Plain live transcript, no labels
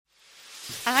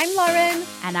I'm Lauren.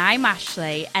 And I'm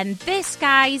Ashley. And this,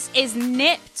 guys, is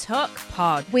Nip Tuck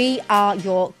Pod. We are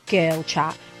your girl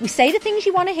chat. We say the things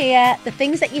you want to hear, the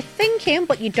things that you're thinking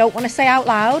but you don't want to say out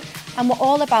loud. And we're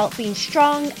all about being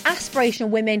strong, aspirational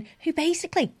women who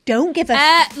basically don't give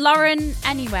a... Lauren,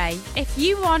 anyway, if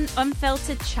you want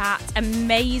unfiltered chat,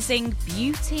 amazing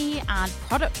beauty and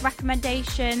product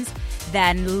recommendations,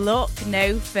 then look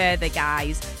no further,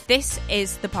 guys. This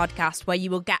is the podcast where you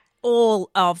will get all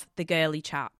of the girly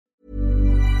chat.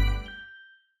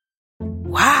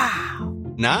 Wow.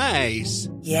 Nice.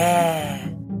 Yeah.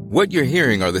 What you're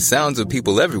hearing are the sounds of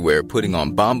people everywhere putting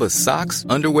on Bombas socks,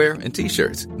 underwear, and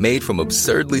T-shirts made from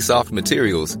absurdly soft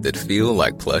materials that feel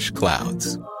like plush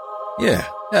clouds. Yeah,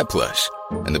 that plush.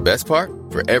 And the best part?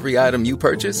 For every item you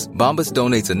purchase, Bombas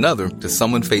donates another to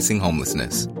someone facing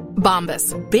homelessness.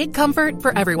 Bombas. Big comfort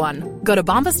for everyone. Go to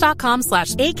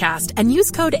bombas.com/ACAST and use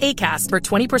code ACAST for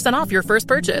 20% off your first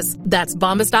purchase. That's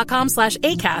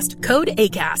bombas.com/ACAST. Code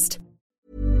ACAST.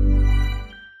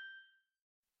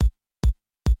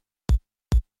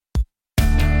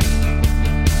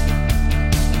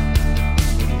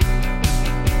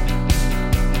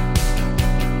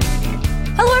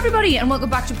 Hello everybody and welcome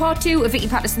back to part 2 of Vicky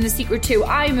Patterson The Secret 2.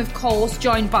 I am of course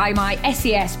joined by my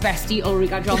SES bestie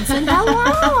Ulrika Johnson.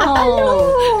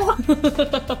 Hello!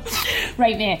 Hello!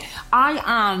 Right mate, I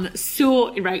am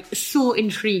so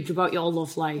intrigued about your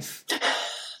love life.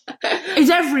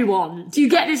 Is everyone? Do you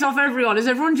get this off everyone? Is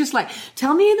everyone just like,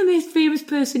 tell me who the most famous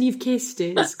person you've kissed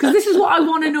is? Because this is what I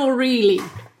want to know really.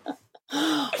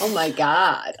 Oh my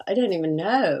God, I don't even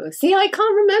know. See, I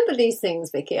can't remember these things,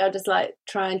 Vicky. I'm just like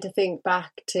trying to think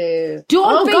back to...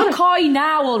 Don't be coy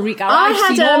now, Ulrika.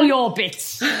 I've seen all your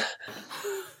bits.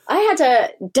 I had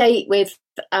a date with,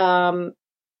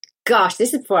 gosh,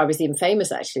 this is before I was even famous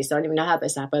actually, so I don't even know how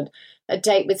this happened. A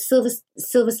date with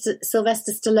Sylvester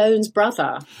Stallone's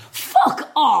brother. Fuck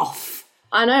off.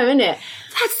 I know, innit?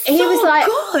 That's so was like,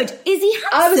 good. Is he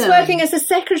handsome? I was working as a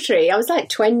secretary. I was like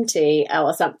 20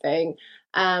 or something.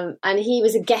 And he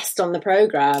was a guest on the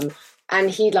programme. And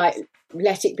he like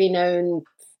let it be known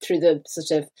through the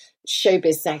sort of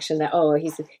showbiz section that,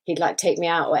 he'd like take me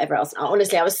out or whatever else.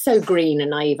 Honestly, I was so green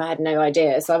and naive. I had no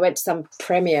idea. So I went to some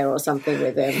premiere or something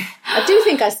with him. I do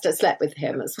think I slept with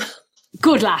him as well.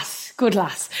 Good lass.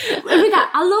 Ulrika,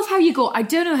 I love how you go, I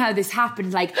don't know how this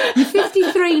happened. Like, you're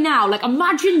 53 now. Like,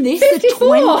 imagine this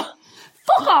 54. at 20.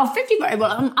 Fuck off, 54.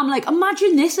 Well, I'm like,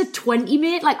 imagine this at 20,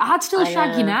 mate. Like, I'd still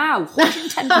shag you now.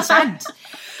 110%.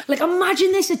 Like,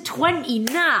 imagine this at 20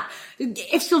 now.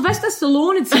 If Sylvester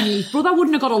Stallone had seen you, his brother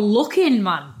wouldn't have got a look in,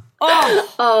 man.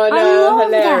 Oh no,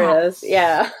 hilarious. That.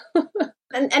 Yeah.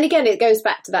 And again, it goes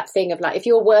back to that thing of like, if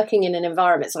you're working in an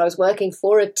environment, so I was working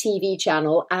for a TV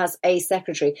channel as a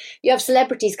secretary, you have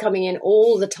celebrities coming in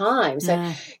all the time.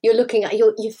 So you're looking at,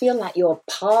 you feel like you're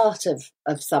part of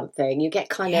something. You get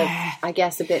kind of, I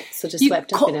guess, a bit sort of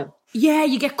swept up in it. Yeah,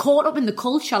 you get caught up in the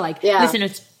culture. Like, listen,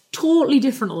 it's totally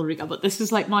different, Ulrika, but this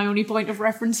is like my only point of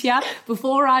reference here.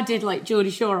 Before I did like Geordie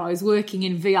Shore, I was working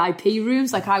in VIP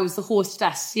rooms. Like I was the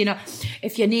hostess, you know,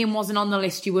 if your name wasn't on the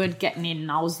list, you weren't getting in.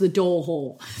 I was the door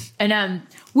whore. And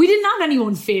we didn't have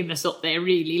anyone famous up there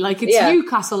really. Like it's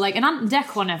Newcastle, like an Ant and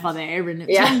Dec were never there, and it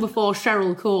was long before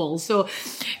Cheryl Cole. So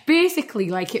basically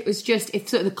like it was just if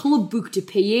the club booked a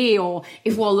PA or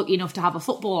if we were lucky enough to have a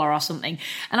footballer or something.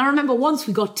 And I remember once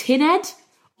we got Tinhead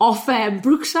off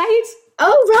Brookside.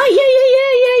 Oh,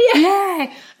 right, yeah.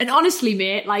 Yeah, and honestly,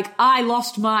 mate, like, I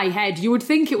lost my head. You would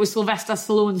think it was Sylvester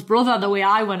Stallone's brother, the way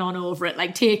I went on over it,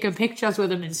 like, taking pictures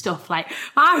with him and stuff. Like,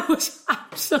 I was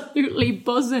absolutely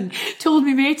buzzing. Told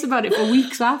me mates about it for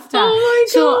weeks after. Oh, my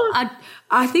God. So,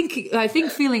 I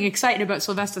think feeling excited about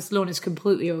Sylvester Stallone is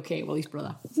completely okay, well, his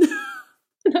brother.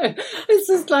 No, it's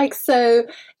just like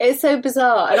it's so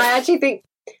bizarre. And I actually think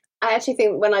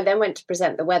when I then went to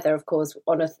present the weather, of course,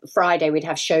 on a Friday, we'd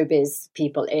have showbiz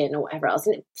people in or whatever else.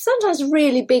 And sometimes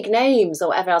really big names or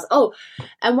whatever else. Oh,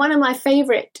 and one of my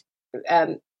favourite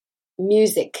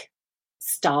music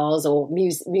stars or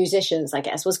musicians, I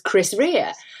guess, was Chris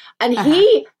Rea. And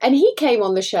he came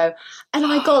on the show, and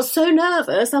I got so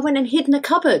nervous. I went and hid in a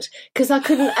cupboard because I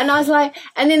couldn't. And I was like,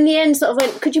 and in the end, sort of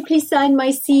went, "Could you please sign my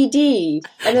CD?"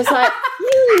 And it's like,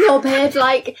 you knobhead.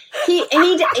 Like he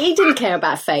didn't care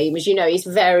about fame, as you know. He's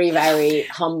very, very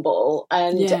humble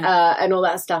and all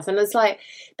that stuff. And it's like,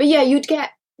 but yeah, you'd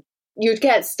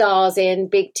get stars in,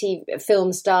 big TV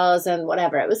film stars and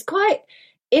whatever. It was quite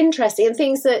interesting, and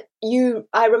things that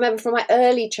I remember from my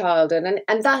early childhood,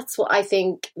 and that's what I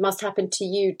think must happen to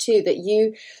you too, that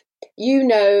you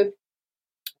know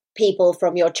people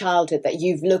from your childhood that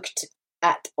you've looked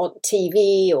on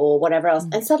TV or whatever else,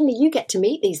 and suddenly you get to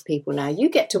meet these people now. You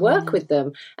get to work with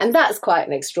them, and that's quite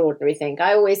an extraordinary thing.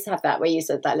 I always have that where you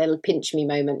said that little pinch me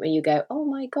moment where you go, "Oh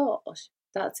my gosh,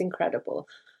 that's incredible!"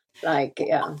 Like,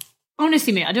 yeah.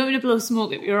 Honestly, mate, I don't want to blow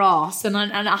smoke up your arse, and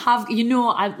I have,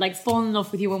 I like fallen in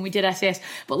love with you when we did SAS,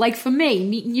 but like for me,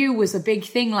 meeting you was a big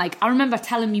thing. Like I remember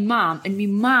telling me mum, and me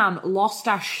mum lost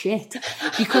her shit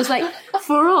because like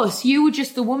for us, you were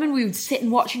just the woman we would sit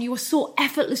and watch, and you were so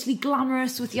effortlessly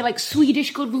glamorous with your like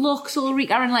Swedish good looks,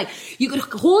 Ulrika, and like you could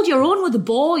hold your own with the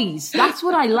boys. That's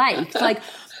what I liked. Like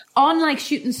on like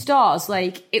Shooting Stars,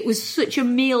 like it was such a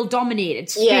male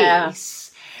dominated space.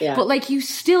 Yeah. But like you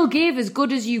still gave as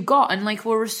good as you got, and like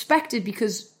were respected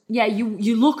because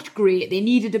you looked great. They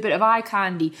needed a bit of eye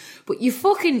candy, but you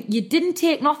didn't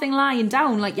take nothing lying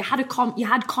down. Like you had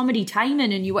comedy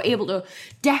timing, and you were able to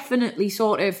definitely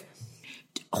sort of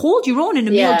hold your own in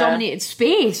a male dominated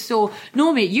space. So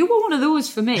no, mate, you were one of those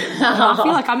for me. And I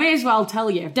feel like I may as well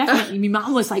tell you. Definitely, my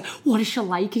mum was like, "What is she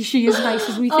like? Is she as nice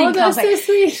as we think?" Oh, that's so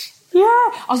sweet. Yeah,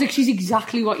 I was like, she's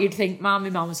exactly what you'd think. My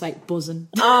mum was like buzzing.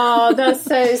 Oh, that's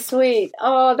so sweet.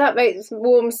 Oh, that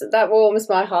warms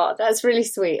my heart. That's really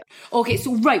sweet. Okay,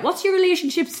 so right, what's your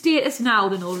relationship status now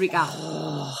then, Ulrika?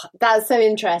 Oh, that's so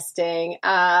interesting.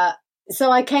 So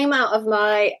I came out of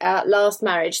my last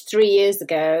marriage 3 years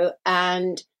ago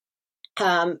and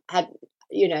had,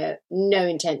 no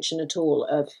intention at all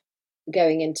of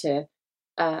going into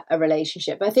a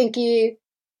relationship. I think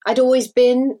I'd always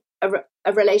been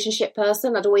a relationship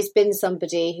person. I'd always been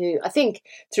somebody who, I think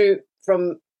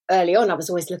from early on, I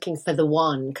was always looking for the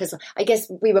one, because I guess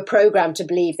we were programmed to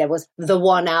believe there was the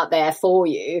one out there for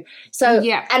you. So,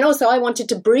 and also I wanted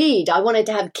to breed. I wanted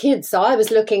to have kids. So I was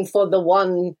looking for the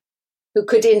one who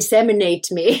could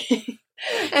inseminate me.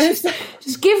 And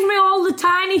just give me all the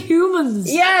tiny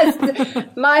humans. Yes,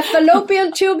 my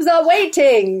fallopian tubes are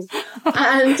waiting,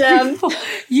 and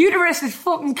uterus is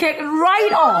fucking kicking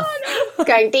right off.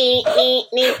 Going dee, dee,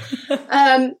 dee.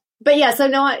 But yeah, so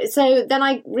then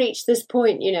I reached this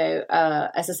point,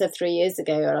 as I said 3 years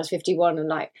ago, and I was 51, and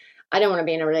like I don't want to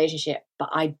be in a relationship, but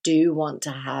I do want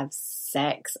to have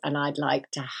sex, and I'd like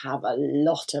to have a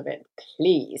lot of it,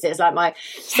 please. It's like my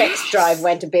sex drive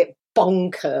went a bit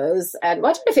bonkers, and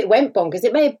I don't know if it went bonkers,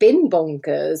 it may have been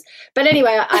bonkers, but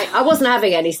anyway, I wasn't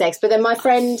having any sex. But then my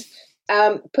friend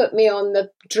put me on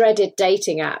the dreaded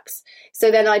dating apps,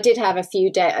 so then I did have a few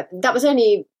days. That was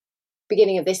only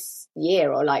beginning of this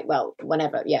year, or like, well,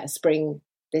 whenever, spring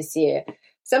this year.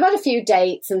 So I've had a few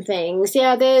dates and things.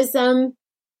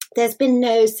 There's been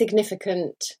no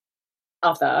significant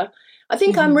other. I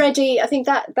think I'm ready. I think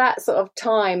that sort of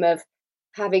time of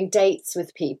having dates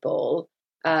with people,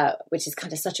 which is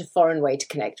kind of such a foreign way to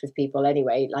connect with people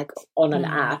anyway, like on an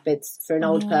app. It's for an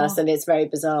old person, it's very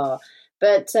bizarre.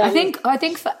 But I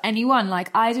think for anyone, like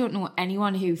I don't know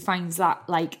anyone who finds that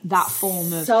like that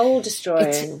form of soul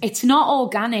destroying. It's not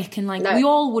organic, and like we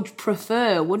all would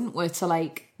prefer, wouldn't we, to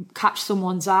like catch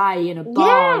someone's eye in a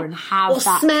bar and have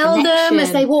that smell connection. them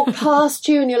as they walk past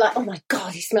you, and you're like, oh my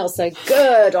god, he smells so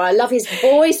good, or I love his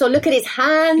voice, or look at his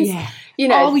hands.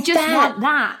 We just want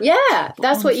that. Yeah,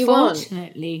 that's what you want.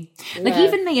 Unfortunately. Like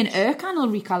even me and Erkan,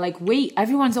 Ulrika, like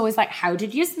everyone's always like, how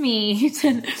did you meet?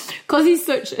 And because he's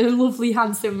such a lovely,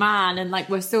 handsome man, and like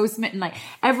we're so smitten, like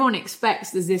everyone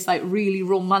expects there's this like really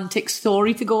romantic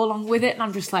story to go along with it, and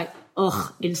I'm just like,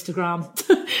 ugh, Instagram.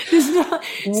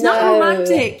 It's not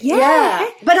romantic. Yeah.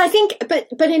 But I think,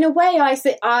 but in a way,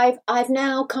 I've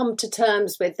now come to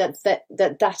terms with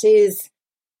that is.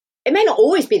 It may not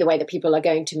always be the way that people are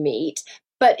going to meet,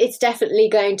 but it's definitely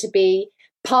going to be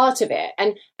part of it.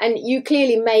 And you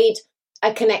clearly made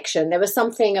a connection. There was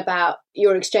something about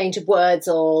your exchange of words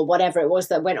or whatever it was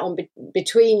that went on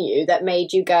between you that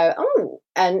made you go, oh,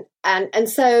 and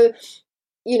so,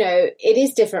 it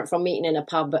is different from meeting in a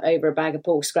pub over a bag of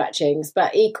pork scratchings,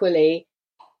 but equally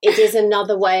it is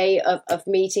another way of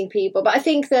meeting people. But I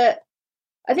think what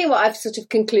I've sort of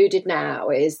concluded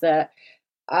now is that,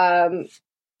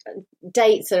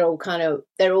 dates are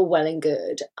they're all well and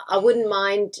good. I wouldn't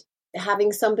mind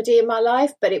having somebody in my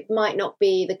life, but it might not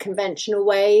be the conventional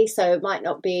way. So it might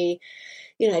not be,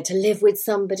 to live with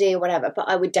somebody or whatever, but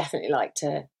I would definitely like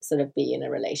to sort of be in a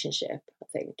relationship, I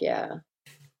think. Yeah.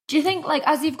 Do you think like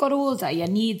as you've got older, your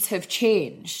needs have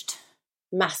changed?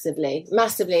 Massively.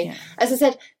 Yeah. As I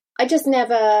said, I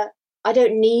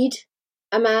don't need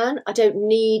a man.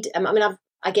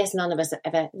 I guess none of us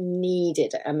ever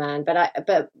needed a man,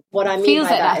 but what I mean feels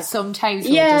by like that is sometimes.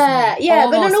 Yeah.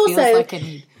 But then also, like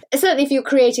certainly if you're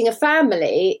creating a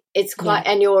family, it's quite,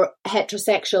 and you're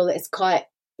heterosexual, it's quite,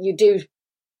 you do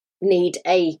need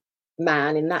a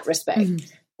man in that respect.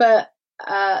 But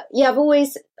I've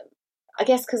always, I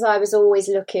guess because I was always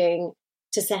looking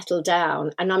to settle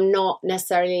down, and I'm not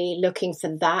necessarily looking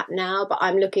for that now, but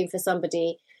I'm looking for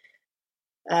somebody,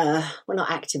 well, not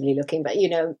actively looking, but,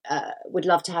 would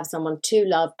love to have someone to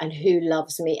love and who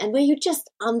loves me, and where you just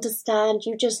understand,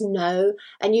 you just know,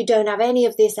 and you don't have any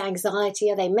of this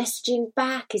anxiety. Are they messaging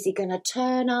back? Is he going to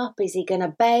turn up? Is he going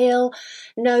to bail?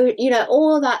 No,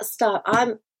 all that stuff.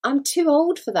 I'm too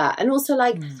old for that. And also,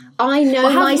 I know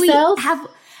myself.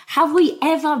 Have we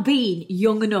ever been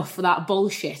young enough for that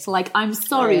bullshit? I'm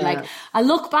sorry. I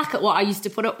look back at what I used to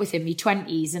put up with in my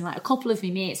 20s, and a couple of my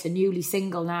mates are newly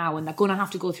single now, and they're going to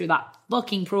have to go through that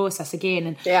fucking process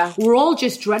again. And we're all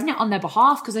just dreading it on their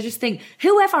behalf, because I just think,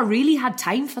 whoever really had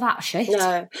time for that shit?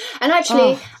 No. And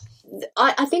actually,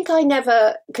 I think I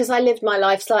never, because I lived my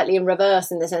life slightly in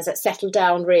reverse in the sense that settled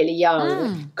down really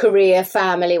young, career,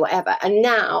 family, whatever. And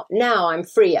now I'm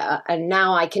freer, and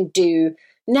now I can do...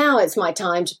 Now it's my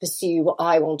time to pursue what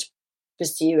I want to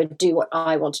pursue and do what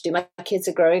I want to do. My kids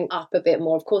are growing up a bit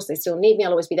more. Of course, they still need me. I'll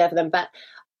always be there for them. But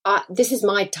this is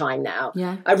my time now.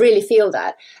 Yeah. I really feel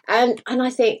that. And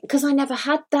I think, because I never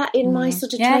had that in my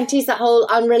sort of 20s, that whole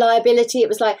unreliability. It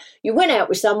was like, you went out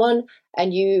with someone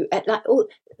and you...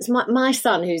 it's my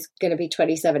son, who's going to be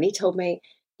 27, he told me,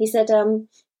 he said, so,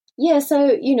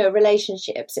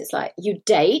 relationships, it's like you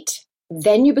date...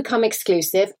 then you become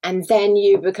exclusive, and then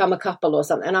you become a couple or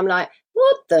something. And I'm like,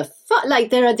 what the fuck?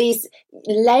 There are these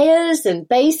layers and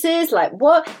bases.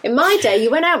 What? In my day,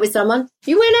 you went out with someone,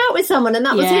 and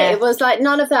that was it. It was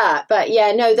none of that. But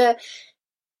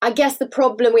I guess the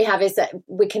problem we have is that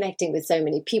we're connecting with so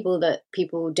many people that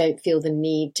people don't feel the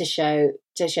need to show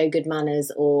good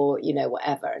manners or,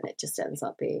 whatever. And it just ends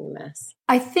up being a mess.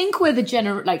 I think we're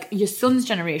the your son's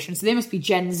generation, so they must be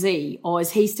Gen Z, or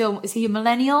is he a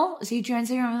millennial? Is he Gen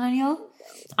Z or a millennial?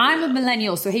 I'm a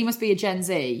millennial, so he must be a Gen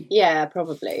Z. Yeah,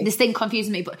 probably. This thing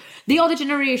confuses me, but the other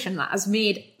generation that has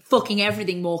made fucking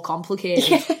everything more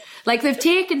complicated. They've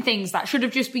taken things that should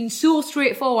have just been so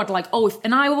straightforward,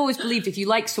 and I've always believed if you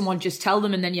like someone, just tell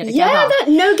them and then you're together.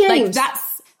 Yeah, no games.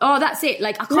 That's it.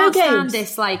 I can't stand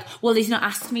this, well, he's not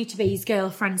asked me to be his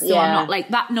girlfriend, so I'm not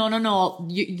that. No.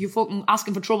 You're fucking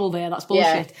asking for trouble there. That's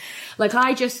bullshit.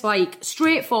 I just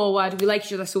straightforward, we like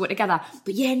each other, so we're together.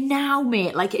 But now,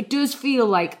 mate, it does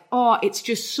feel it's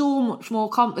just so much more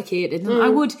complicated. And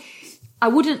I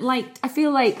wouldn't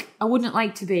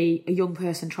like to be a young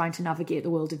person trying to navigate the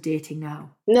world of dating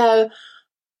now. No,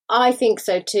 I think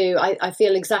so too. I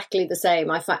feel exactly the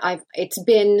same. It's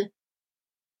been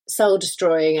soul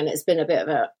destroying, and it's been a bit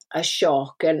of a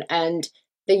shock. And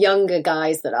the younger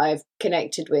guys that I've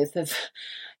connected with have,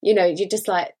 you're just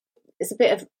it's a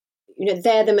bit of,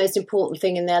 they're the most important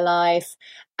thing in their life,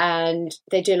 and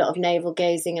they do a lot of navel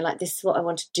gazing and this is what I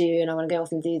want to do, and I want to go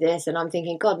off and do this. And I'm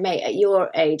thinking, God, mate, at your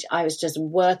age, I was just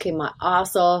working my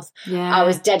ass off. Yeah. I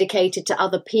was dedicated to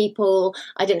other people.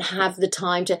 I didn't have the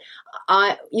time to.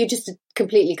 You're just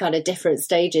completely kind of different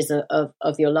stages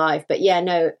of your life. But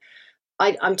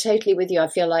I'm totally with you. I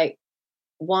feel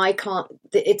why can't?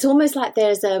 It's almost like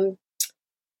there's a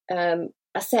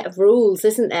set of rules,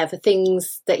 isn't there, for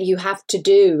things that you have to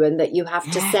do and that you have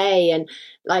to say, and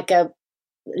a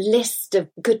list of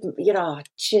good, it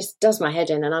just does my head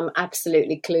in, and I'm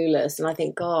absolutely clueless. And I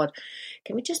think, God,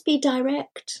 can we just be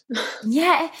direct?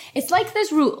 Yeah, it's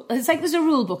there's a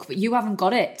rule book, but you haven't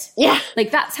got it. Yeah,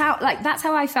 that's how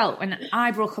I felt when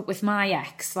I broke up with my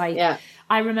ex.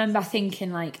 I remember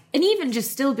thinking and even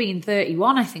just still being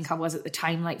 31, I think I was at the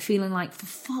time, feeling for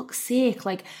fuck's sake,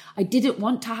 I didn't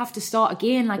want to have to start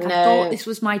again. I thought this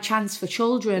was my chance for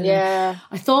children. Yeah.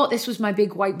 I thought this was my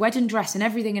big white wedding dress and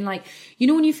everything. And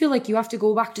when you feel you have to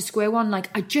go back to square one,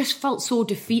 I just felt so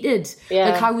defeated.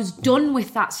 Yeah. I was done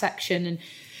with that section. And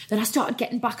then I started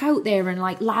getting back out there, and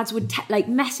lads would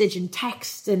message and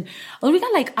text, and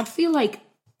I'd feel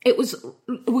it was,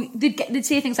 they'd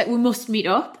say things we must meet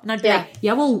up, and I'd be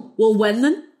well, when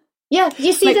then? Yeah,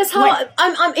 you see, that's how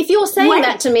I'm. If you're saying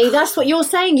that to me, that's what you're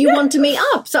saying. You want to meet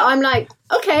up, so I'm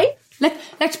okay.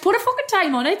 Let's put a fucking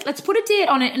time on it. Let's put a date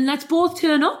on it, and let's both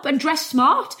turn up and dress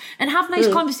smart and have nice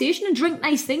conversation and drink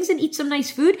nice things and eat some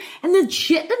nice food, and then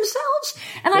shit themselves.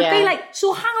 And I'd be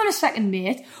so hang on a second,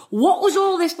 mate. What was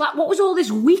all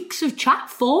this weeks of chat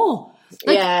for?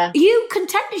 You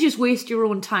content to just waste your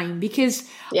own time, because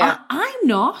I'm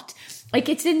not.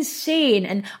 It's insane.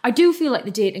 And I do feel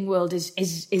the dating world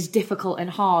is difficult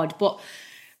and hard, but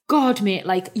God, mate,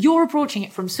 you're approaching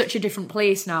it from such a different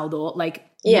place now, though.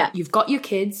 You've got your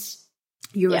kids,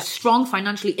 You're a strong,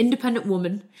 financially independent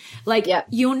woman. Like,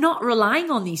 you're not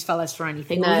relying on these fellas for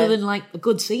anything other than, like, a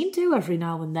good scene too every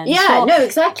now and then. Yeah, so no,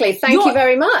 exactly. Thank you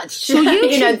very much. So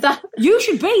you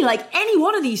should be, like, any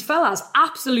one of these fellas'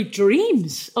 absolute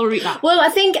dreams, Ulrika. Well, I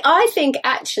think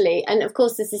actually, and of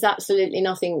course this is absolutely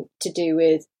nothing to do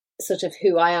with sort of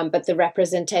who I am, but the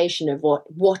representation of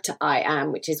what I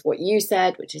am, which is what you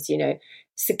said, which is, you know,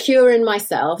 secure in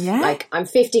myself. Like, I'm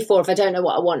 54. If I don't know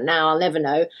what I want now, I'll never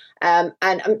know.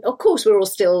 And of course we're all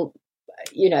still,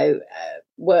 you know,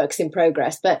 works in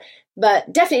progress, but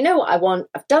definitely know what I want.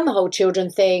 I've done the whole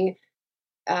children thing.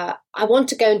 I want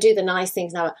to go and do the nice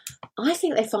things now. I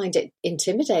think they find it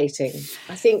intimidating.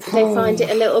 I think they find it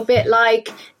a little bit like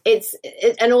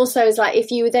and also it's like,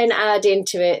 if you then add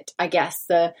into it, I guess,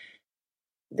 the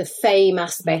fame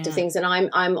aspect of things, and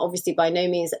I'm obviously by no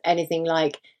means anything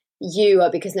like you are,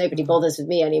 because nobody bothers with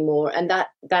me anymore, and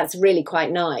that's really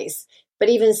quite nice. But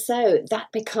even so,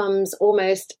 that becomes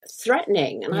almost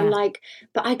threatening. And I'm like,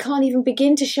 but I can't even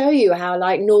begin to show you how,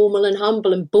 like, normal and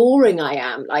humble and boring I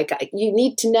am. Like, you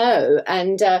need to know.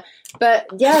 And but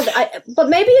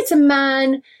maybe it's a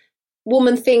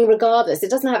man-woman thing regardless.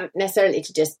 It doesn't have necessarily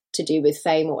to do with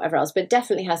fame or whatever else, but it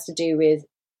definitely has to do with,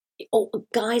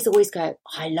 guys always go,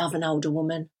 I love an older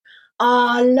woman. Oh,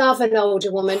 I love an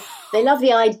older woman. They love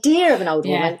the idea of an older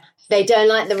woman. They don't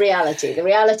like the reality. The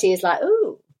reality is like,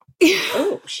 oh,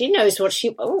 she knows what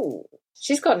she's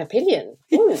got an opinion.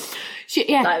 Ooh. Like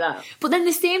that. But then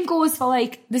the same goes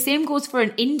for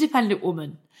an independent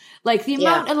woman. Like, the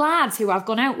amount of lads who I've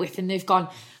gone out with and they've gone,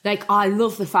 like, I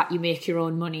love the fact you make your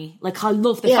own money. Like, I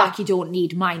love the fact you don't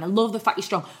need mine. I love the fact you're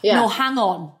strong. No, hang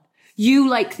on. You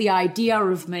like the idea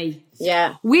of me.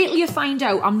 Yeah. Wait till you find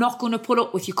out I'm not going to put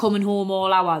up with you coming home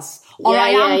all hours. Or I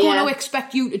am going to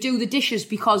expect you to do the dishes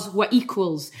because we're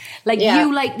equals. Like,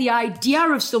 you like the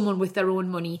idea of someone with their own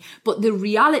money, but the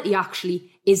reality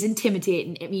actually is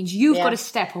intimidating. It means you've got to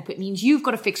step up. It means you've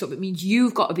got to fix up. It means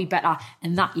you've got to be better.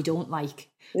 And that you don't like.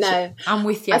 No. So, I'm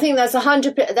with you. I think that's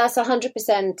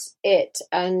 100% it.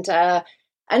 And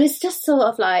it's just sort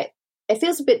of like, it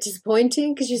feels a bit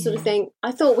disappointing, because you sort of think,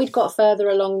 I thought we'd got further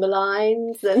along the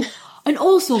lines. And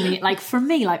also, mate, like, for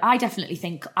me, like, I definitely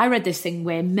think, I read this thing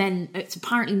where it's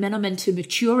apparently men are meant to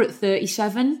mature at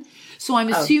 37. So I'm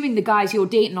assuming the guys you're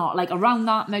dating are, like, around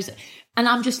that. And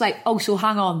I'm just like, so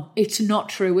hang on. It's not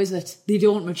true, is it? They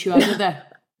don't mature, do they?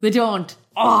 They don't.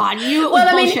 Oh, I knew it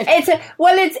was bullshit.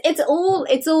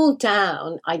 It's all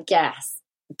down, I guess,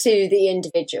 to the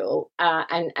individual,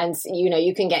 and you know,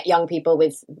 you can get young people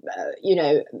with you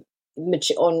know,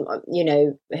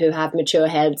 who have mature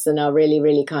heads and are really,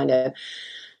 really kind of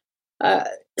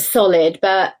solid.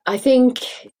 But I think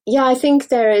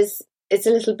it's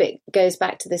a little bit goes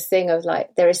back to this thing of,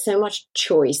 like, there is so much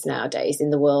choice nowadays in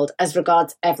the world as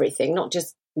regards everything, not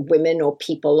just women or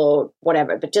people or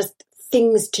whatever, but just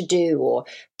things to do or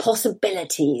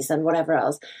possibilities and whatever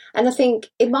else. And I think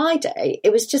in my day,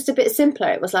 it was just a bit simpler.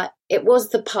 It was like, it was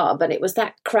the pub and it was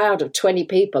that crowd of 20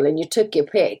 people and you took your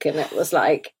pick, and it was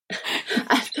like,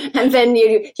 and then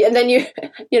you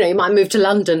might move to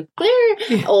London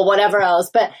or whatever else.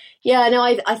 But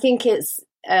I think it's,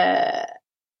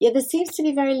 there seems to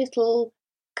be very little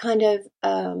kind of,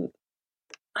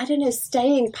 I don't know,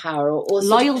 staying power or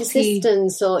loyalty,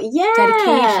 persistence, or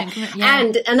dedication.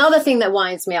 And another thing that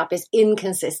winds me up is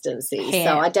inconsistency.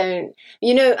 So I don't,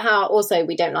 you know how also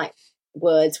we don't like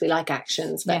words, we like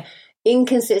actions, but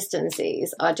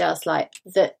inconsistencies are just like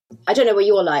that. I don't know what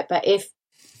you're like, but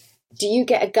do you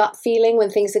get a gut feeling when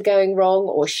things are going wrong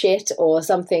or shit or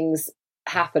something's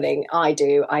happening? I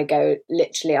do. I go,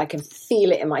 literally, I can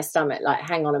feel it in my stomach. Like,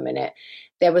 hang on a minute.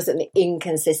 There was an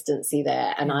inconsistency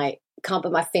there, and I can't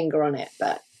put my finger on it,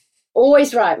 but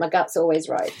always right. My gut's always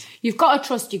right. You've got to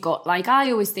trust your gut. Like,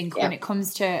 I always think when it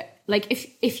comes to, like,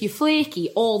 if you're flaky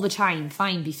all the time,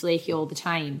 fine, be flaky all the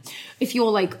time. If you're,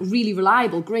 like, really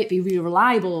reliable, great, be really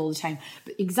reliable all the time.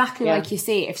 But exactly like you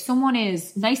say, if someone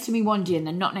is nice to me one day and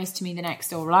they're not nice to me the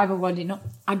next, or reliable one day,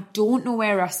 I don't know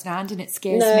where I stand, and it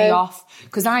scares me off,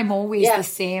 because I'm always the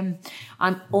same.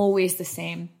 I'm always the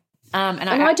same. And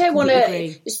I don't want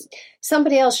to.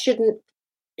 Somebody else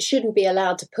shouldn't be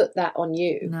allowed to put that on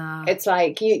you. No. It's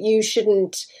like you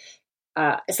shouldn't.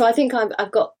 So I think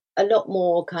I've got a lot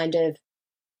more kind of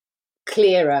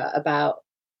clearer about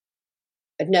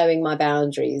knowing my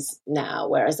boundaries now.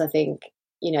 Whereas I think,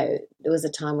 you know, there was a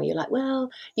time where you're like, well,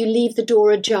 you leave the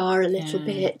door ajar a little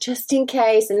bit just in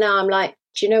case. And now I'm like,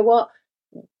 do you know what?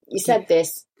 You said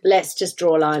this. Let's just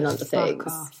draw a line under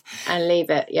things and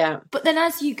leave it. Yeah. But then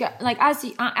as you get, like,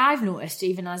 I've noticed,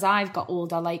 even as I've got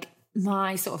older, like,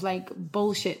 my sort of like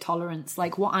bullshit tolerance,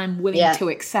 like what I'm willing to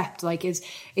accept, like is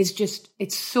just,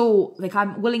 it's so like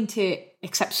I'm willing to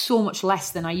accept so much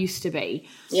less than I used to be.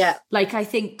 Yeah. Like I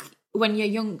think when you're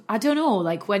young, I don't know,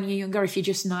 like when you're younger, if you're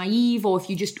just naive or if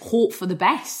you just hope for the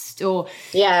best, or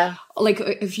like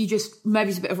if you just, maybe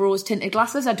it's a bit of rose tinted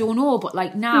glasses, I don't know. But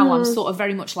like now I'm sort of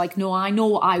very much like, no, I know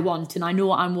what I want and I know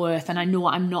what I'm worth and I know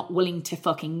what I'm not willing to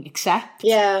fucking accept.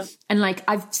 Yeah. And like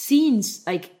I've seen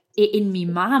like it in me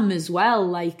mum as well.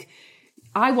 Like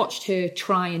I watched her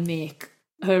try and make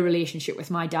her relationship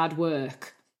with my dad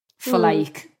work for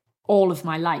like all of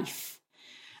my life,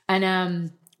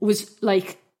 and was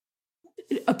like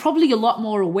probably a lot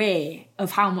more aware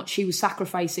of how much she was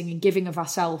sacrificing and giving of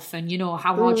herself, and you know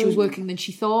how hard she was working than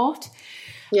she thought.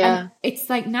 And it's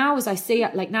like now as I see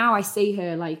it, like now I see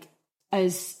her like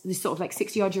as this sort of like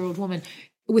 60-odd-year-old woman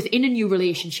within a new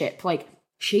relationship. Like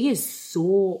she is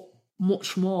so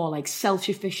much more like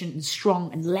self-sufficient and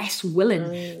strong and less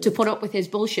willing to put up with his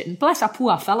bullshit. And bless that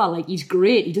poor fella, like he's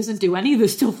great. He doesn't do any of the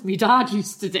stuff my dad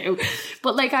used to do.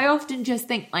 But like I often just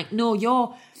think like, no,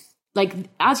 you're like,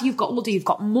 as you've got older, you've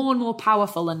got more and more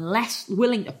powerful and less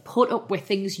willing to put up with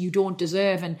things you don't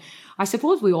deserve. And I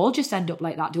suppose we all just end up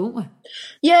like that, don't we?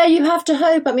 Yeah, you have to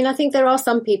hope. I mean, I think there are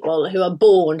some people who are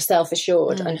born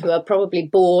self-assured and who are probably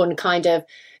born kind of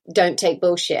don't take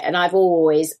bullshit. And I've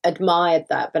always admired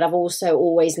that. But I've also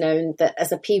always known that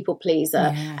as a people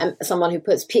pleaser and someone who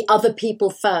puts other people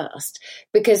first,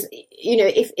 because, you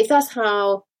know, if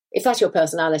that's your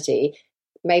personality,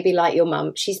 maybe like your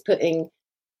mum, she's putting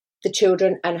the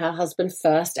children and her husband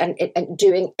first and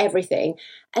doing everything.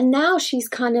 And now she's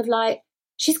kind of like,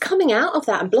 she's coming out of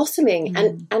that and blossoming.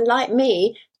 And like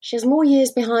me, she has more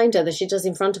years behind her than she does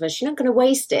in front of her. She's not going to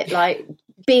waste it, like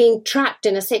being trapped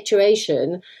in a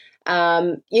situation,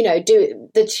 you know,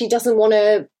 that she doesn't want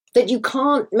to, that you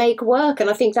can't make work.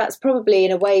 And I think that's probably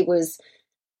in a way was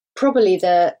probably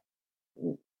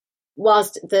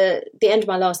whilst the end of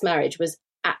my last marriage was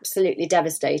absolutely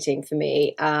devastating for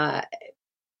me.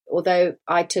 Although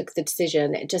I took the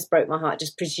decision, it just broke my heart.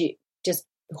 Just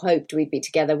hoped we'd be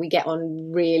together. We get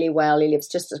on really well. He lives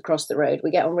just across the road.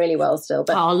 We get on really well still.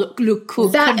 But look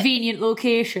cool. Convenient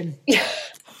location.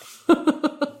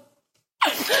 But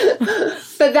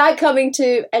that coming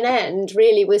to an end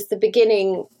really was the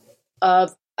beginning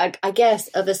of, I guess,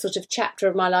 of a sort of chapter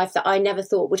of my life that I never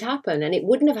thought would happen. And it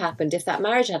wouldn't have happened if that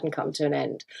marriage hadn't come to an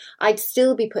end. I'd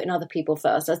still be putting other people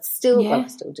first. Well, I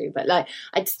still do, but like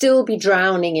I'd still be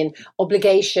drowning in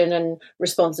obligation and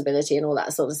responsibility and all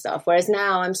that sort of stuff. Whereas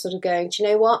now I'm sort of going, do you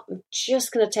know what? I'm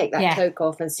just going to take that coke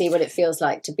off and see what it feels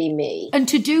like to be me. And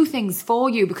to do things for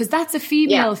you, because that's a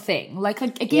female thing. Like,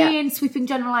 again, sweeping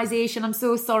generalisation. I'm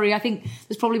so sorry. I think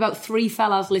there's probably about 3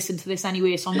 fellas listen to this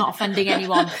anyway, so I'm not offending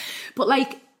anyone. But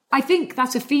like, I think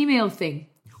that's a female thing.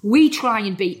 We try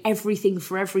and be everything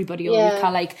for everybody, Ulrika,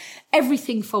 like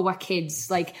everything for our kids.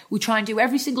 Like we try and do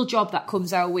every single job that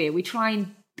comes our way. We try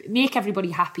and make everybody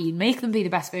happy and make them be the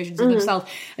best versions of themselves.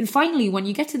 And finally, when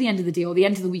you get to the end of the day or the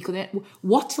end of the week,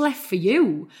 what's left for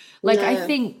you? Like, I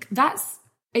think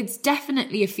it's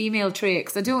definitely a female trait,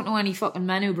 because I don't know any fucking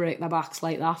men who break their backs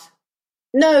like that.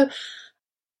 No,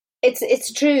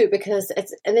 It's true, because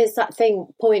it's that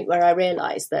point where I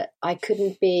realised that I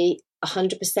couldn't be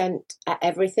 100% at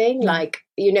everything. Like,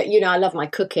 you know, I love my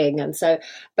cooking. And so,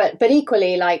 but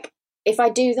equally, like, if I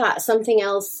do that, something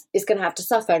else is going to have to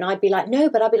suffer. And I'd be like, no,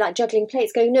 but I'd be like juggling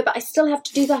plates going, no, but I still have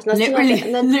to do that.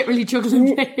 And literally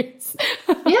juggling plates.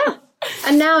 Yeah.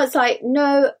 And now it's like,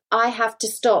 no, I have to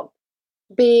stop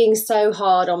being so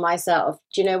hard on myself.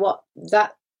 Do you know what?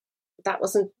 That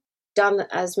wasn't done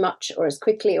as much or as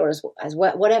quickly or as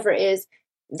whatever it is.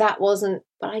 That wasn't,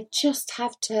 but I just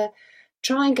have to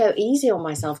try and go easy on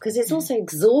myself, because it's also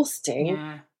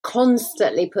exhausting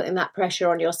constantly putting that pressure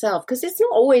on yourself, because it's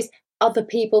not always other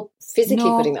people physically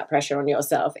putting that pressure on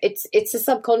yourself. It's a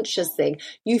subconscious thing.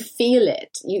 You feel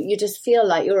it. You just feel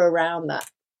like you're around that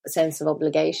sense of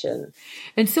obligation.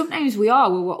 And sometimes we're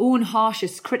our own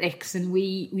harshest critics, and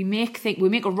we make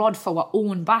a rod for our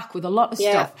own back with a lot of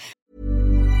stuff.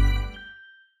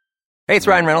 Hey, it's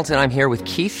Ryan Reynolds, and I'm here with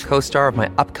Keith, co-star of my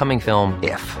upcoming film,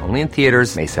 If, only in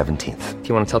theaters May 17th. Do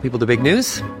you want to tell people the big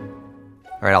news?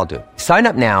 All right, I'll do it. Sign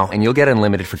up now and you'll get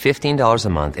unlimited for $15 a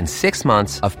month and 6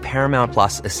 months of Paramount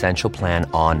Plus Essential Plan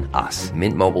on us.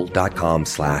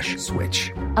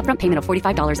 MintMobile.com/switch. Upfront payment of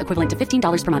 $45 equivalent to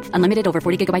 $15 per month. Unlimited over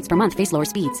 40 gigabytes per month. Face lower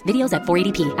speeds. Videos at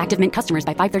 480p. Active Mint customers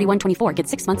by 531.24 get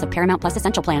 6 months of Paramount Plus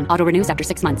Essential Plan. Auto renews after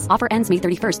 6 months. Offer ends May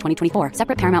 31st, 2024.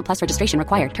 Separate Paramount Plus registration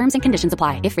required. Terms and conditions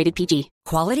apply if rated PG.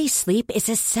 Quality sleep is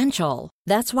essential.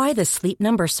 That's why the Sleep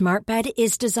Number Smart Bed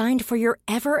is designed for your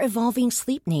ever-evolving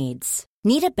sleep needs.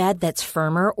 Need a bed that's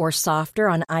firmer or softer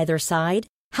on either side?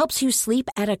 Helps you sleep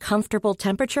at a comfortable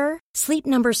temperature? Sleep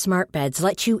Number Smart Beds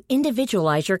let you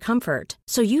individualize your comfort,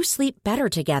 so you sleep better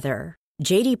together.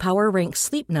 J.D. Power ranks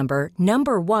Sleep Number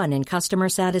 #1 in customer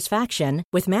satisfaction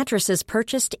with mattresses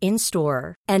purchased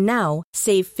in-store. And now,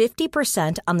 save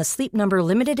 50% on the Sleep Number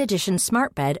Limited Edition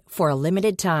Smart Bed for a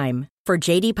limited time. For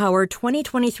J.D. Power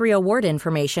 2023 award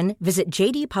information, visit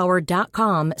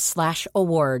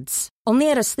jdpower.com/awards.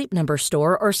 Only at a Sleep Number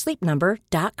store or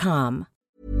sleepnumber.com.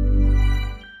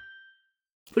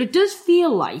 But it does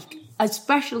feel like,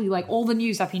 especially like all the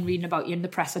news I've been reading about you in the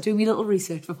press, I do my little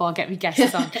research before I get my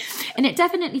guests on, and it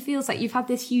definitely feels like you've had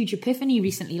this huge epiphany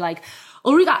recently. Like,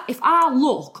 Ulrika, if I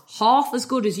look half as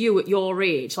good as you at your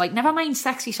age, like, never mind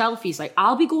sexy selfies, like,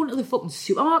 I'll be going to the fucking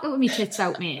supermarket with my tits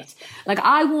out, mate. Like,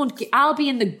 I'll be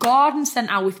in the garden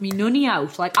centre with me nunny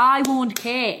out. Like, I won't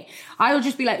care. I'll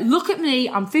just be like, look at me,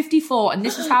 I'm 54 and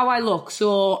this is how I look,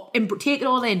 so take it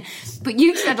all in. But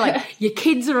you said, like, your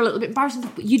kids are a little bit embarrassing,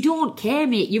 but you don't care,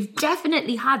 mate. You've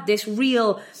definitely had this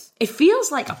real, it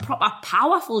feels like a proper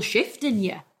powerful shift in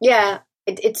you. Yeah,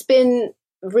 it's been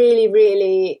really,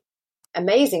 really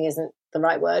amazing isn't the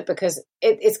right word, because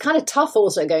it's kind of tough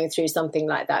also going through something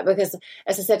like that, because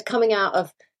as I said, coming out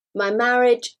of my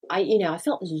marriage, I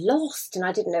felt lost and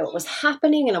I didn't know what was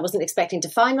happening and I wasn't expecting to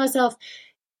find myself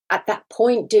at that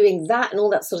point doing that and all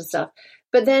that sort of stuff.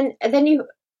 But then I think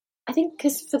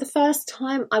because for the first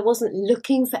time I wasn't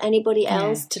looking for anybody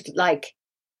else to like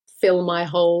fill my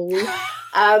hole.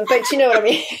 But you know what I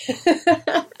mean?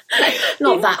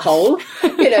 Not that hole,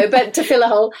 but to fill a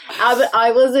hole.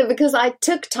 I wasn't, because I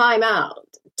took time out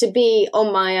to be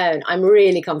on my own. I'm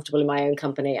really comfortable in my own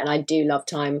company and I do love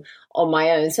time on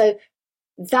my own. So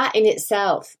that in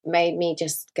itself made me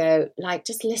just go, like,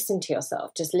 just listen to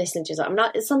yourself. Just listen to yourself.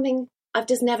 It's something I've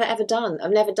just never, ever done. I've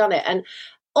never done it. And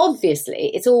obviously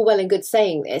it's all well and good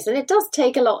saying this, and it does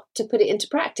take a lot to put it into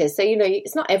practice. So,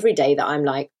 it's not every day that I'm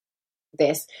like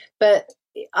this, but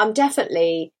I'm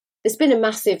definitely, there's been a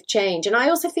massive change. And I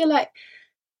also feel like,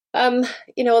 although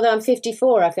I'm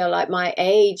 54, I feel like my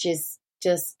age is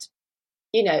just,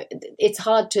 it's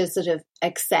hard to sort of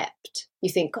accept.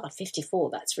 You think, God, 54,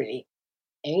 that's really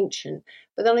ancient.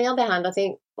 But on the other hand, I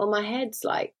think, well, my head's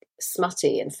like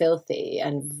smutty and filthy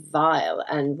and vile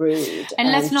and rude.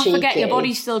 And let's not cheeky. forget, your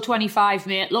body's still 25,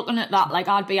 mate. Looking at that, like,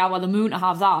 I'd be out of the moon to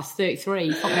have that.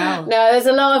 33, fucking hell. No, there's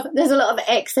a lot of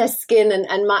excess skin, and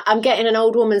I'm getting an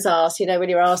old woman's ass. When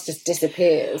your ass just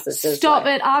disappears. Stop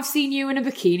it! I've seen you in a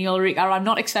bikini, Ulrika. I'm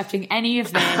not accepting any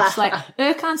of this. Like,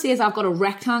 Erkan says I've got a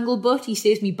rectangle butt. He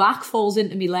says me back falls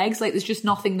into me legs. Like, there's just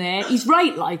nothing there. He's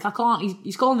right. Like, I can't.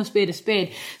 He's calling a spade a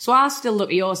spade. So I still look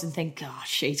at yours and think, gosh,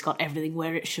 she's got everything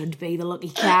where it should be, the lucky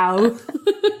cow.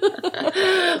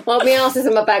 Well, my ass is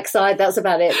on my backside, that's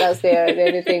about it. That's the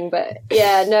only thing. But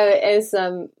yeah, no, it is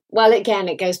well, again,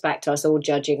 it goes back to us all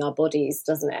judging our bodies,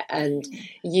 doesn't it? And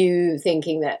you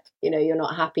thinking that you're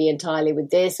not happy entirely with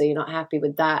this, or you're not happy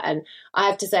with that. And I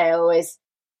have to say, I always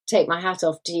take my hat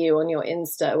off to you on your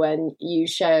Insta when you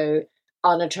show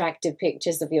unattractive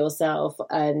pictures of yourself,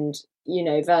 and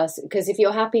because if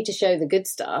you're happy to show the good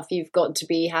stuff, you've got to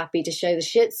be happy to show the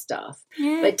shit stuff.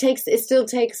 Yeah. But it still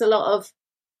takes a lot of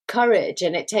courage,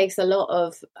 and it takes a lot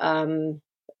of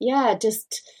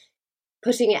just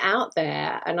putting it out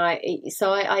there. And I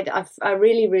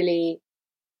really, really,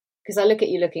 because I look at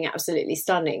you looking absolutely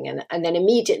stunning, and then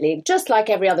immediately, just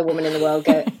like every other woman in the world,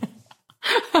 go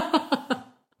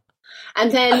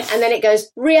and then it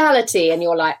goes reality, and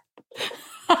you're like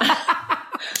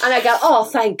and I go, oh,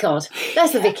 thank God.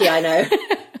 That's the Vicky I know.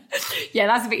 Yeah,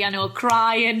 that's the Vicky I know.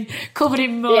 Crying, covered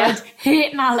in mud,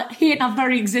 hating our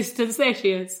very existence. There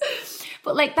she is.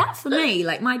 But like that for me,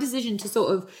 like my decision to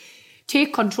sort of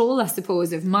take control, I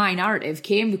suppose, of my narrative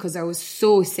came because I was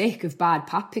so sick of bad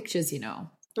pap pictures,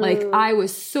 Like I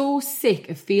was so sick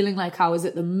of feeling like I was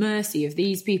at the mercy of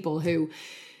these people who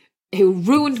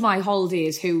ruined my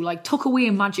holidays, who like took away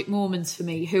magic moments for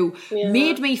me, who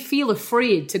made me feel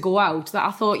afraid to go out, that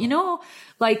I thought,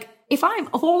 like if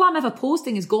all I'm ever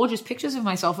posting is gorgeous pictures of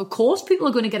myself, of course people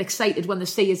are going to get excited when they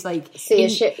see us like in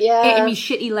me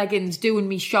shitty leggings doing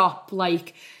me shop,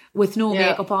 like with no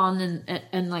makeup on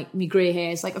and like me grey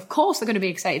hairs, like of course they're going to be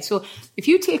excited. So if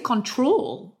you take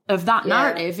control of that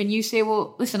narrative and you say,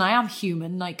 well, listen, I am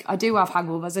human, like I do have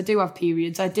hangovers, I do have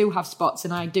periods, I do have spots,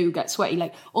 and I do get sweaty,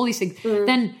 like all these things,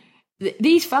 then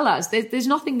these fellas, there's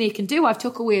nothing they can do. I've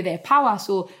took away their power.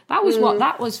 So that was what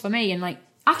that was for me. And like,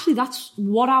 actually that's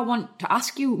what I want to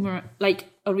ask you, like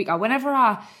Ulrika,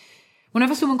 whenever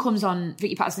someone comes on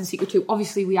Vicky Pattison Secret 2,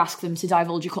 obviously we ask them to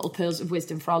divulge a couple of pearls of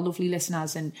wisdom for our lovely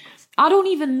listeners. And I don't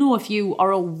even know if you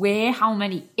are aware how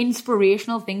many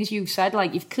inspirational things you've said.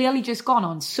 Like, you've clearly just gone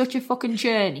on such a fucking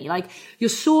journey. Like, you're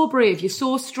so brave, you're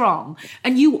so strong,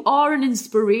 and you are an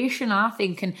inspiration, I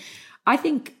think. And I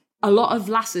think a lot of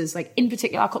lasses, like in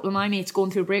particular a couple of my mates going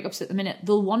through breakups at the minute,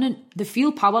 they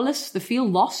feel powerless, they feel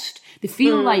lost, they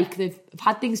feel like they've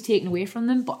had things taken away from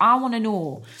them. But I want to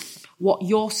know what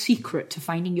your secret to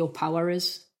finding your power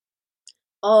is.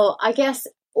 Oh, I guess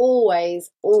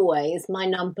always my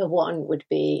number one would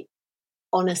be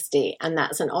honesty. And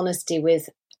that's an honesty with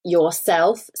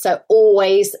yourself. So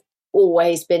always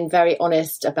been very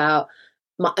honest about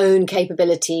my own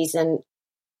capabilities and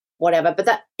whatever. But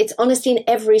that it's honesty in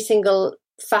every single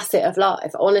facet of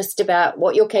life. Honest about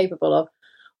what you're capable of.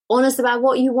 Honest about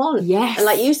what you want. Yes. And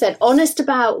like you said, honest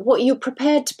about what you're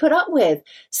prepared to put up with.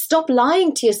 Stop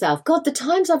lying to yourself. God, the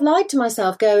times I've lied to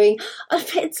myself going, oh,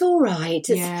 it's all right.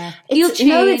 No,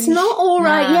 it's not all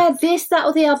right. Yeah, this, that,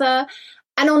 or the other.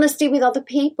 And honesty with other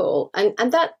people.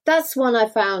 And that's one I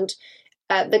found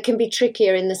that can be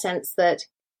trickier in the sense that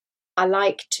I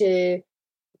like to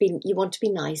you want to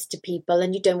be nice to people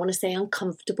and you don't want to say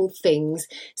uncomfortable things.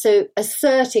 So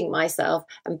asserting myself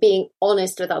and being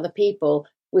honest with other people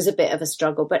was a bit of a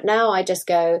struggle. But now I just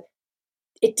go,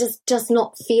 it does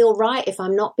not feel right if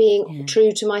I'm not being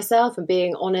true to myself and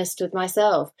being honest with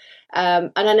myself.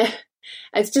 And I know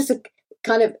it's just a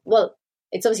kind of, well,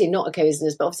 it's obviously not a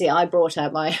coincidence, but obviously I brought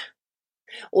out my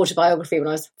autobiography when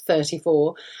I was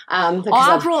 34.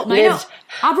 I brought mine out.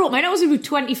 I was about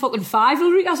 25,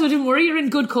 Ulrika, so don't worry, you're in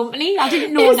good company. I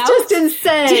didn't know. It's just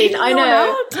insane. I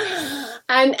know.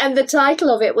 And the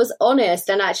title of it was Honest,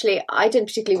 and actually I didn't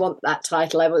particularly want that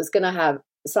title. I was going to have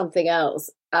something else.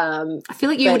 I feel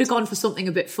like you would have gone for something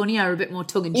a bit funnier, a bit more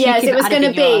tongue in cheek. Yes, it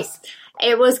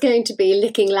was going to be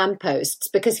licking lampposts,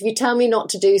 because if you tell me not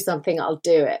to do something, I'll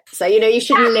do it. So, you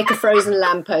shouldn't lick a frozen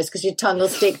lamppost because your tongue will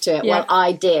stick to it. Yeah. Well,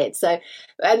 I did. So,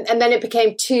 and then it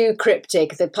became too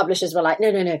cryptic. The publishers were like,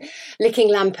 no, licking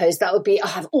lampposts, that would be, I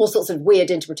have all sorts of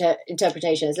weird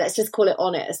interpretations. Let's just call it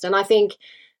Honest. And I think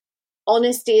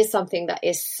honesty is something that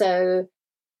is so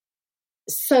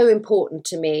important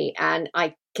to me. And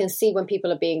I can see when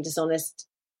people are being dishonest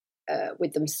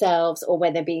with themselves, or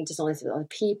when they're being dishonest with other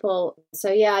people. So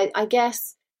yeah, I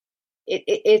guess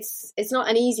it's not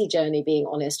an easy journey being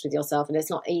honest with yourself, and it's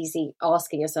not easy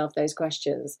asking yourself those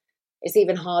questions. It's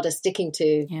even harder sticking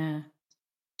to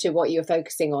what you're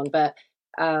focusing on, but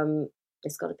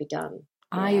it's got to be done.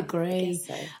 I agree.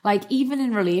 So. Like, even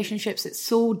in relationships, it's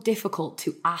so difficult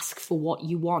to ask for what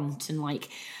you want, and I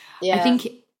think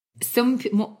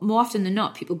more often than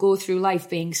not, people go through life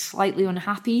being slightly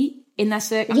unhappy in their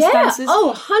circumstances.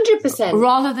 Yeah, 100%.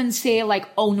 Rather than say like,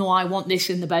 oh no, I want this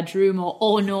in the bedroom, or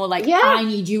oh no, like I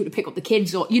need you to pick up the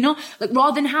kids, or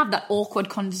rather than have that awkward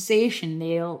conversation,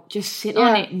 they'll just sit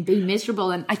on it and be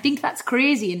miserable. And I think that's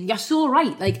crazy. And you're so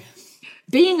right. Like,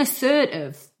 being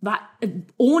assertive, that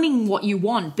owning what you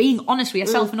want, being honest with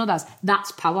yourself and others,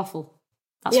 that's powerful.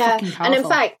 That's fucking powerful. And in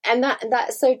fact,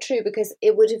 that's so true, because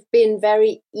it would have been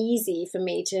very easy for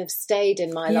me to have stayed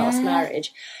in my last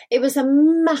marriage. It was a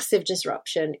massive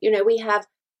disruption. We have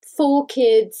 4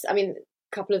 kids. I mean,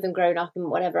 a couple of them grown up and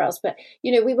whatever else, but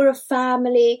we were a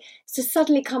family. To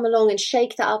suddenly come along and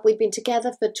shake that up, we'd been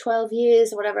together for 12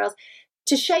 years or whatever else.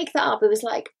 To shake that up, it was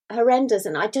like horrendous.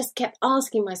 And I just kept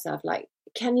asking myself, like,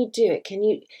 can you do it? Can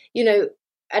you,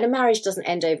 and a marriage doesn't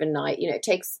end overnight.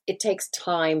 It takes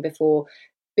time before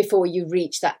you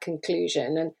reach that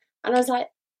conclusion. And I was like,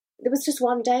 there was just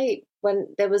one day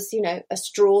when there was, a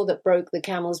straw that broke the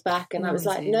camel's back. And I was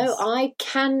like, no, I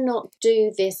cannot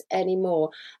do this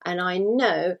anymore. And I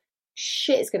know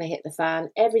shit's going to hit the fan.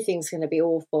 Everything's going to be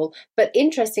awful. But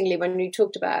interestingly, when you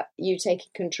talked about you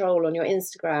taking control on your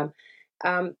Instagram,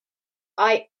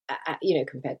 I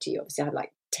compared to you, obviously I have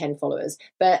like 10 followers,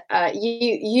 but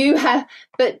you have,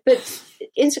 but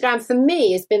Instagram for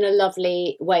me has been a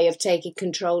lovely way of taking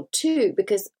control too,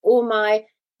 because all my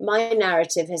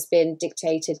narrative has been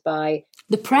dictated by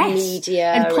the press,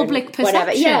 media, and public perception.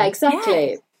 Whatever. Yeah,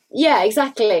 exactly. Yeah,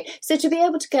 exactly. So to be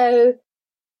able to go,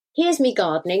 here's me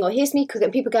gardening, or here's me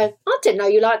cooking, people go, I didn't know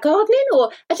you like gardening, or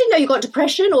I didn't know you got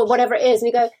depression, or whatever it is, and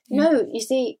you go, no, you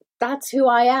see, that's who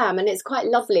I am, and it's quite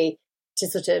lovely to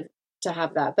sort of to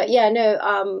have that. But yeah,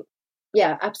 no,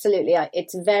 yeah, absolutely.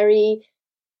 It's very,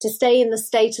 to stay in the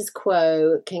status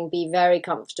quo can be very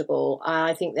comfortable.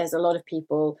 I think there's a lot of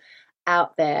people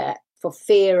out there, for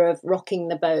fear of rocking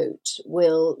the boat,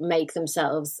 will make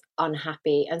themselves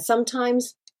unhappy. And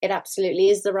sometimes it absolutely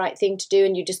is the right thing to do,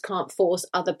 and you just can't force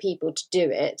other people to do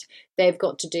it. They've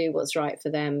got to do what's right for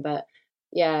them. But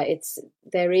yeah,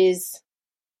 there is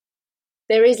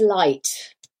light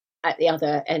at the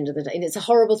other end of the day. And it's a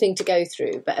horrible thing to go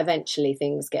through, but eventually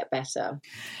things get better.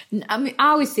 I mean, I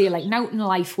always say, like, nothing in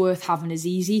life worth having is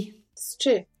easy. It's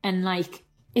true. And like,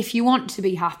 if you want to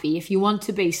be happy, if you want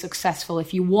to be successful,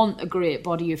 if you want a great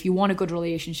body, if you want a good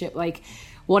relationship, like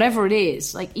whatever it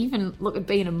is, like even look at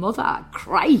being a mother,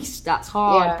 Christ, that's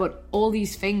hard. Yeah. But all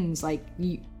these things, like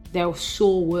they're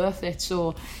so worth it.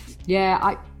 So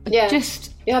yeah,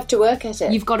 just, you have to work at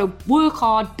it. You've got to work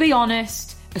hard, be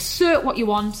honest, assert what you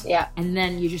want, yeah, and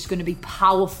then you're just going to be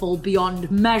powerful beyond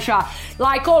measure,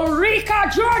 like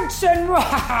Ulrika Johnson.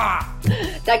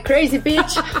 That crazy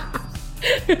bitch.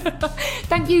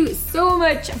 Thank you so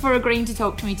much for agreeing to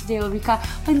talk to me today, Ulrika.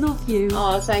 I love you.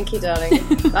 Oh, thank you, darling.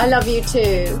 I love you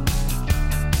too.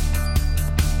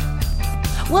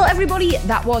 Well, everybody,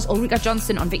 that was Ulrika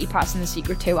Johnson on Vicky Pattison and The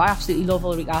Secret 2. I absolutely love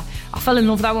Ulrika. I fell in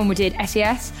love with her when we did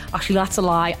SAS. Actually, that's a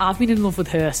lie. I've been in love with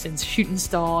her since Shooting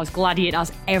Stars, Gladiators,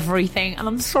 everything. And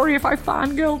I'm sorry if I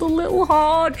fangirled a little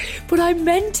hard, but I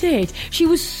meant it. She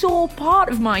was so part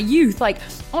of my youth. Like,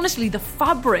 honestly, the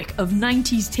fabric of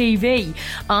 90s TV.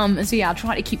 And so, yeah, I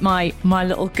try to keep my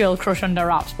little girl crush under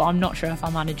wraps, but I'm not sure if I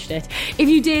managed it. If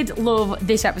you did love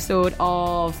this episode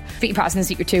of Vicky Pattison and The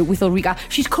Secret 2 with Ulrika,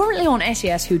 she's currently on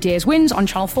SAS Who Dares Wins on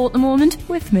Channel 4 at the moment,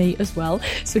 with me as well.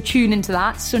 So tune into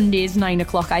that, Sundays 9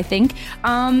 o'clock, I think.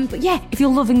 But yeah, if you're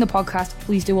loving the podcast,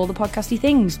 please do all the podcasty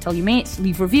things. Tell your mates,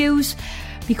 leave reviews,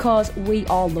 because we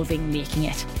are loving making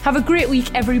it. Have a great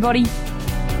week, everybody.